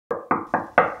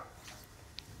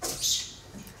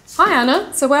Hi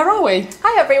Anna, so where are we?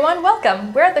 Hi everyone,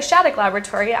 welcome. We're at the Shattuck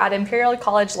Laboratory at Imperial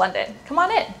College London. Come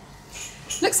on in.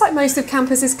 Looks like most of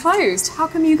campus is closed. How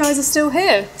come you guys are still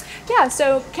here? Yeah,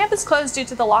 so campus closed due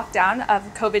to the lockdown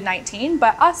of COVID-19,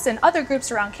 but us and other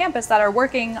groups around campus that are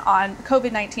working on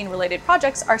COVID-19 related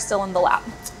projects are still in the lab.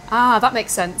 Ah, that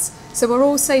makes sense. So we're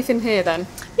all safe in here then?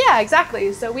 Yeah,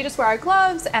 exactly. So we just wear our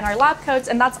gloves and our lab coats,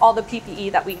 and that's all the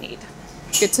PPE that we need.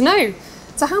 Good to know.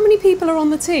 So how many people are on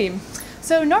the team?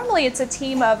 So normally it's a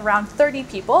team of around 30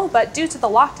 people, but due to the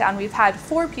lockdown, we've had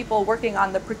 4 people working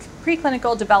on the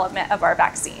preclinical development of our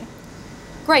vaccine.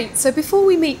 Great, so before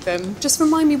we meet them, just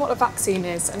remind me what a vaccine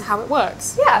is and how it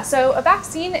works. Yeah, so a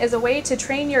vaccine is a way to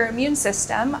train your immune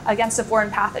system against a foreign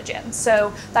pathogen.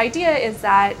 So the idea is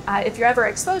that if you're ever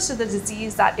exposed to the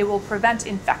disease, that it will prevent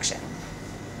infection.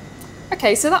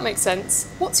 Okay, so that makes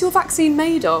sense. What's your vaccine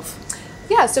made of?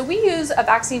 Yeah, so we use a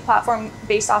vaccine platform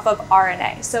based off of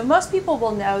RNA. So most people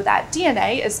will know that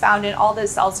DNA is found in all the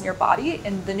cells in your body,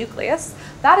 in the nucleus.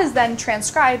 That is then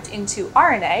transcribed into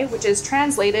RNA, which is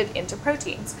translated into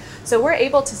proteins. So we're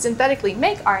able to synthetically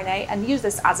make RNA and use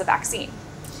this as a vaccine.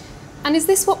 And is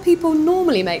this what people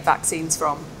normally make vaccines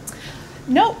from?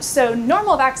 Nope, so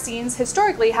normal vaccines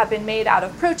historically have been made out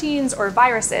of proteins or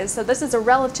viruses, so this is a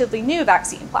relatively new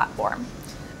vaccine platform.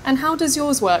 And how does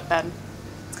yours work then?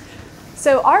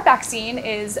 So our vaccine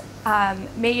is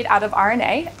made out of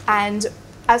RNA, and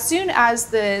as soon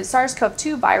as the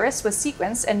SARS-CoV-2 virus was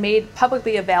sequenced and made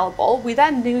publicly available, we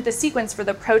then knew the sequence for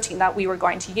the protein that we were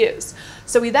going to use.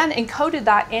 So we then encoded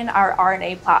that in our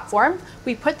RNA platform.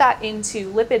 We put that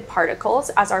into lipid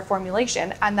particles as our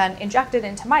formulation and then injected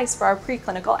into mice for our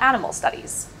preclinical animal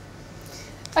studies.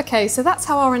 Okay, so that's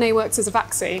how RNA works as a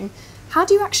vaccine. How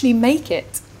do you actually make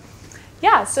it?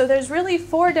 Yeah, so there's really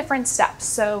 4 different steps.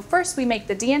 So first we make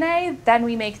the DNA, then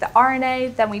we make the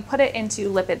RNA, then we put it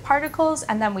into lipid particles,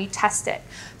 and then we test it.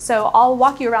 So I'll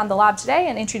walk you around the lab today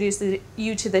and introduce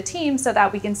you to the team so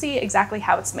that we can see exactly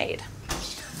how it's made.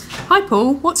 Hi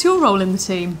Paul, what's your role in the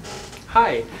team?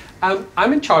 Hi,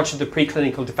 I'm in charge of the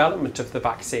preclinical development of the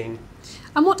vaccine.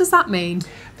 And what does that mean?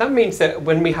 That means that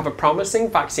when we have a promising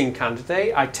vaccine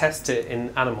candidate, I test it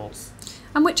in animals.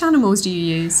 And which animals do you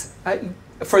use?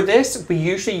 For this, we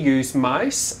usually use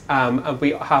mice, and we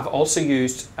have also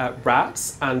used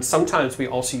rats, and sometimes we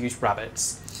also use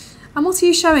rabbits. And what are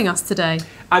you showing us today?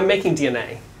 I'm making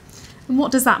DNA. And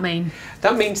what does that mean?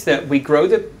 That means that we grow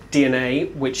the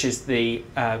DNA, which is the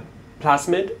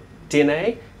plasmid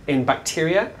DNA, in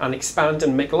bacteria and expand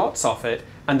and make lots of it,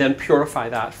 and then purify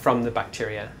that from the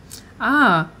bacteria.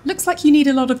 Ah, looks like you need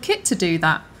a lot of kit to do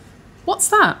that. What's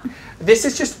that? This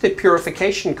is just the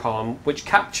purification column, which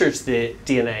captures the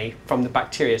DNA from the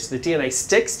bacteria. So the DNA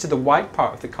sticks to the white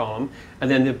part of the column, and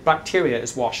then the bacteria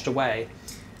is washed away.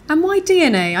 And why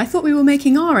DNA? I thought we were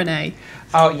making RNA.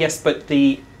 Oh yes, but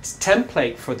the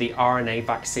template for the RNA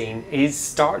vaccine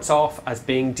starts off as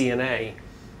being DNA.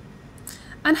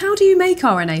 And how do you make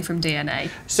RNA from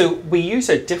DNA? So we use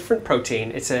a different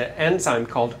protein. It's an enzyme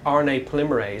called RNA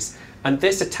polymerase. And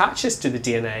this attaches to the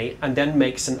DNA and then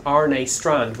makes an RNA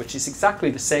strand, which is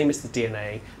exactly the same as the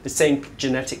DNA, the same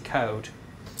genetic code.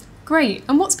 Great.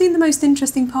 And what's been the most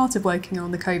interesting part of working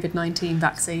on the COVID-19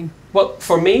 vaccine? Well,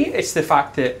 for me, it's the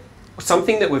fact that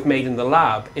something that we've made in the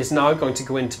lab is now going to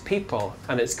go into people,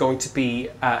 and it's going to be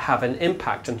have an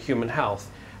impact on human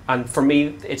health. And for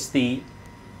me, it's the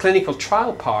clinical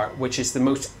trial part which is the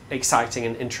most exciting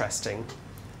and interesting.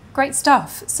 Great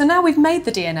stuff. So now we've made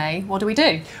the DNA, what do we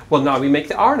do? Well, now we make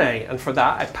the RNA, and for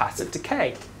that I pass it to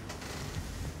Kay.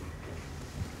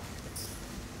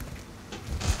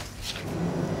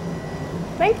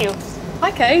 Thank you.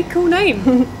 Hi Kay, cool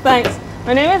name. Thanks.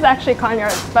 My name is actually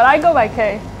Kanyard, but I go by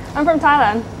Kay. I'm from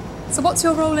Thailand. So what's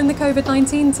your role in the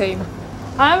COVID-19 team?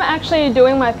 I'm actually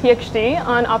doing my PhD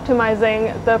on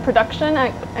optimizing the production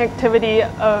activity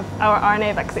of our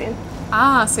RNA vaccine.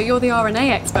 Ah, so you're the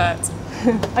RNA expert.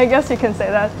 I guess you can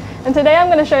say that. And today I'm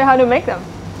going to show you how to make them.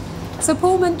 So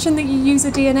Paul mentioned that you use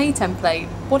a DNA template.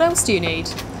 What else do you need?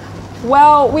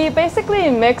 Well, we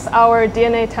basically mix our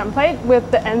DNA template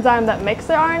with the enzyme that makes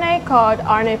the RNA called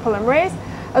RNA polymerase,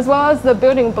 as well as the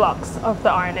building blocks of the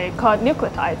RNA called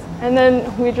nucleotides. And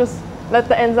then we just let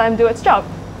the enzyme do its job.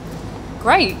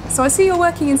 Great. So I see you're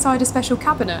working inside a special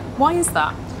cabinet. Why is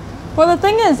that? Well, the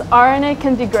thing is, RNA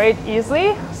can degrade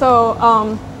easily,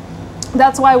 so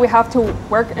that's why we have to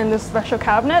work in this special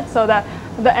cabinet so that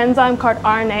the enzyme called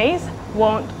RNase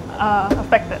won't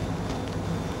affect it.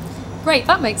 Great,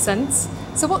 that makes sense.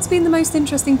 So what's been the most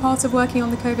interesting part of working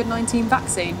on the COVID-19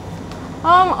 vaccine?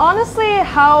 Honestly,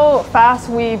 how fast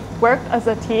we've worked as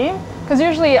a team, Because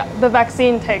usually the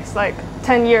vaccine takes like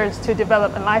 10 years to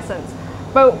develop and license.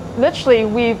 But literally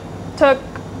we took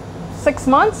 6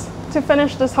 months to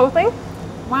finish this whole thing.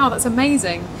 Wow, that's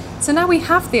amazing. So now we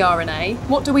have the RNA,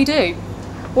 what do we do?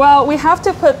 Well, we have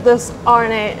to put this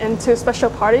RNA into special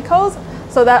particles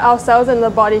so that our cells in the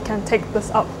body can take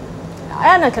this up.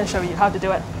 Anna can show you how to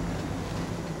do it.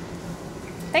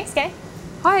 Thanks, Kay.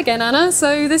 Hi again, Anna.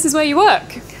 So this is where you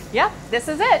work? Yeah, this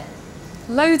is it.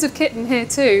 Loads of kit in here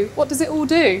too. What does it all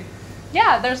do?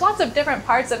 Yeah, there's lots of different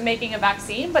parts of making a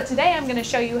vaccine, but today I'm going to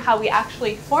show you how we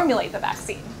actually formulate the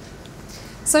vaccine.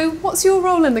 So what's your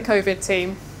role in the COVID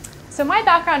team? So my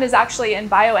background is actually in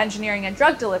bioengineering and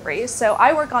drug delivery, so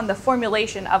I work on the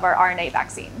formulation of our RNA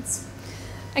vaccines.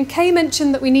 And Kay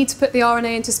mentioned that we need to put the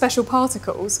RNA into special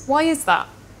particles. Why is that?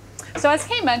 So as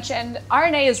Kay mentioned,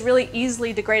 RNA is really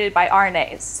easily degraded by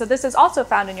RNAs, so this is also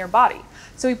found in your body.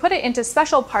 So we put it into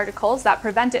special particles that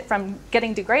prevent it from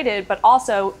getting degraded, but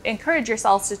also encourage your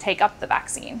cells to take up the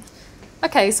vaccine.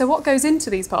 Okay, so what goes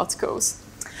into these particles?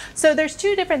 So there's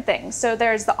two different things. So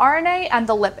there's the RNA and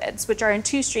the lipids, which are in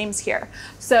two streams here.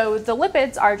 So the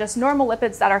lipids are just normal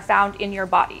lipids that are found in your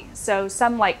body. So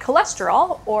some like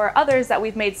cholesterol or others that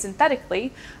we've made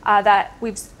synthetically that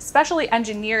we've specially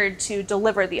engineered to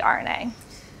deliver the RNA.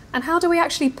 And how do we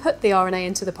actually put the RNA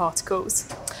into the particles?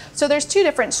 So there's two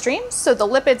different streams. So the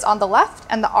lipids on the left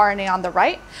and the RNA on the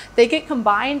right, they get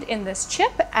combined in this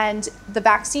chip and the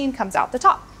vaccine comes out the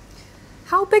top.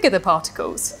 How big are the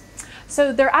particles?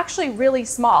 So they're actually really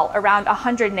small, around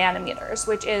 100 nanometers,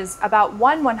 which is about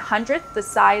 1/100th the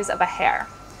size of a hair.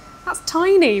 That's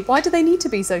tiny. Why do they need to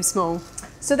be so small?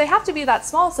 So they have to be that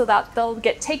small so that they'll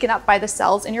get taken up by the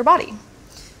cells in your body.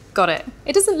 Got it.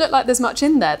 It doesn't look like there's much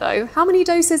in there though. How many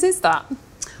doses is that?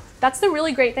 That's the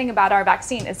really great thing about our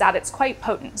vaccine is that it's quite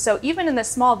potent. So even in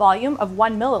this small volume of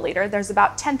 1 milliliter, there's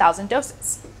about 10,000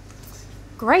 doses.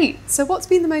 Great. So what's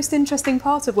been the most interesting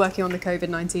part of working on the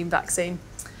COVID-19 vaccine?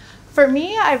 For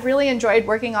me, I've really enjoyed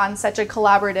working on such a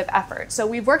collaborative effort. So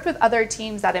we've worked with other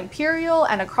teams at Imperial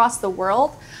and across the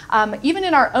world. Even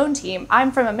in our own team,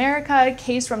 I'm from America,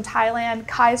 Kay's from Thailand,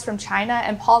 Kai's from China,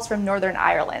 and Paul's from Northern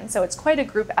Ireland. So it's quite a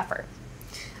group effort.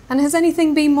 And has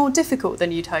anything been more difficult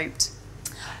than you'd hoped?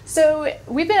 So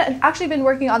we've actually been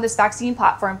working on this vaccine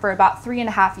platform for about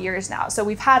 3.5 years now. So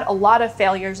we've had a lot of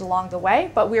failures along the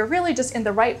way, but we're really just in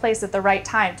the right place at the right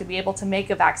time to be able to make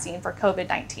a vaccine for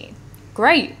COVID-19.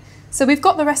 Great. So we've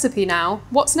got the recipe now.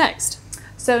 What's next?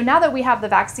 So now that we have the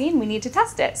vaccine, we need to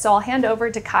test it. So I'll hand over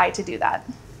to Kai to do that.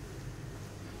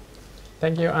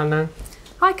 Thank you, Anna.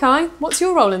 Hi Kai, what's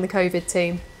your role in the COVID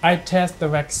team? I test the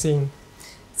vaccine.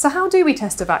 So how do we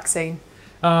test a vaccine?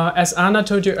 As Anna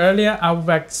told you earlier, our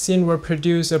vaccine will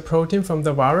produce a protein from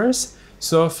the virus.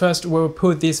 So first we'll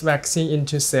put this vaccine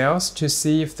into cells to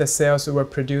see if the cells will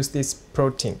produce this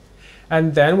protein.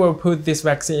 And then we'll put this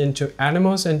vaccine into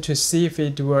animals and to see if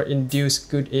it will induce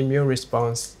good immune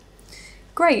response.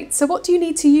 Great, so what do you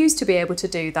need to use to be able to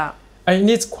do that? It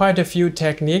needs quite a few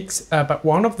techniques, but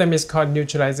one of them is called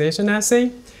neutralization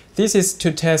assay. This is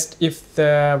to test if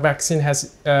the vaccine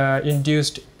has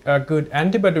induced a good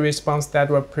antibody response that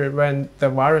will prevent the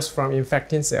virus from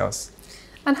infecting cells.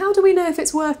 And how do we know if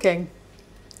it's working?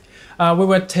 We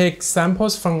will take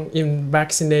samples from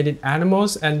vaccinated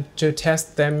animals and to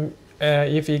test them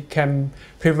if it can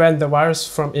prevent the virus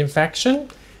from infection.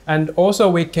 And also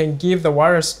we can give the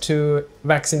virus to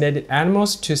vaccinated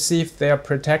animals to see if they are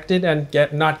protected and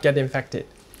not get infected.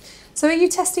 So are you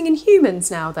testing in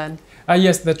humans now then?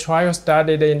 Yes, the trial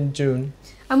started in June.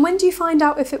 And when do you find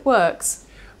out if it works?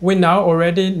 We now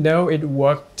already know it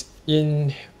worked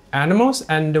in animals,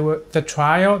 and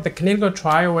the clinical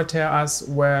trial will tell us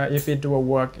if it will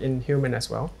work in human as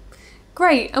well.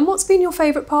 Great, and what's been your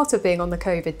favourite part of being on the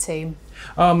COVID team?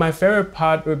 My favorite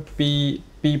part would be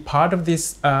part of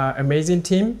this amazing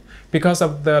team. Because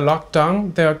of the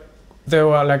lockdown, there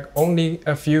were like only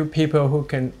a few people who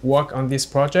can work on this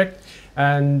project,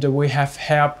 and we have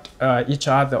helped each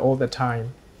other all the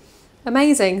time.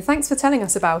 Amazing, thanks for telling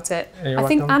us about it. I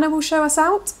think Anna will show us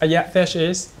out. Yeah, there she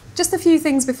is. Just a few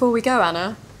things before we go,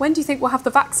 Anna. When do you think we'll have the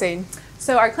vaccine?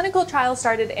 So our clinical trial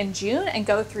started in June and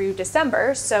go through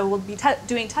December, so we'll be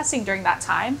doing testing during that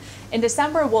time. In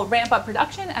December, we'll ramp up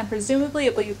production and presumably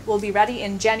it will be ready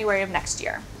in January of next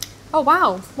year. Oh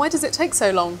wow, why does it take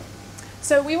so long?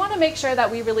 So we want to make sure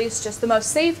that we release just the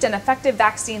most safe and effective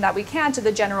vaccine that we can to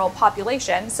the general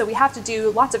population, so we have to do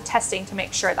lots of testing to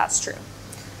make sure that's true.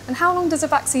 And how long does a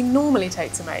vaccine normally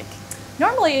take to make?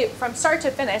 Normally, from start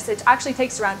to finish, it actually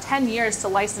takes around 10 years to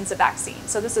license a vaccine,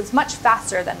 so this is much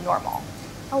faster than normal.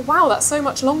 Oh wow, that's so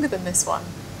much longer than this one.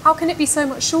 How can it be so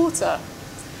much shorter?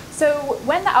 So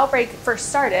when the outbreak first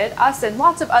started, us and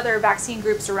lots of other vaccine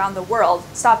groups around the world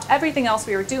stopped everything else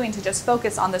we were doing to just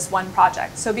focus on this one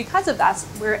project. So because of that,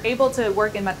 we're able to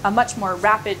work in a much more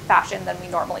rapid fashion than we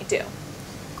normally do.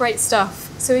 Great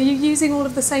stuff. So are you using all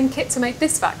of the same kit to make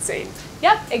this vaccine?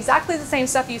 Yep, exactly the same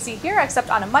stuff you see here, except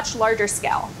on a much larger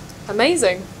scale.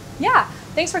 Amazing. Yeah,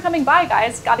 thanks for coming by,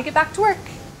 guys. Gotta get back to work.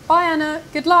 Bye, Anna.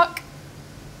 Good luck.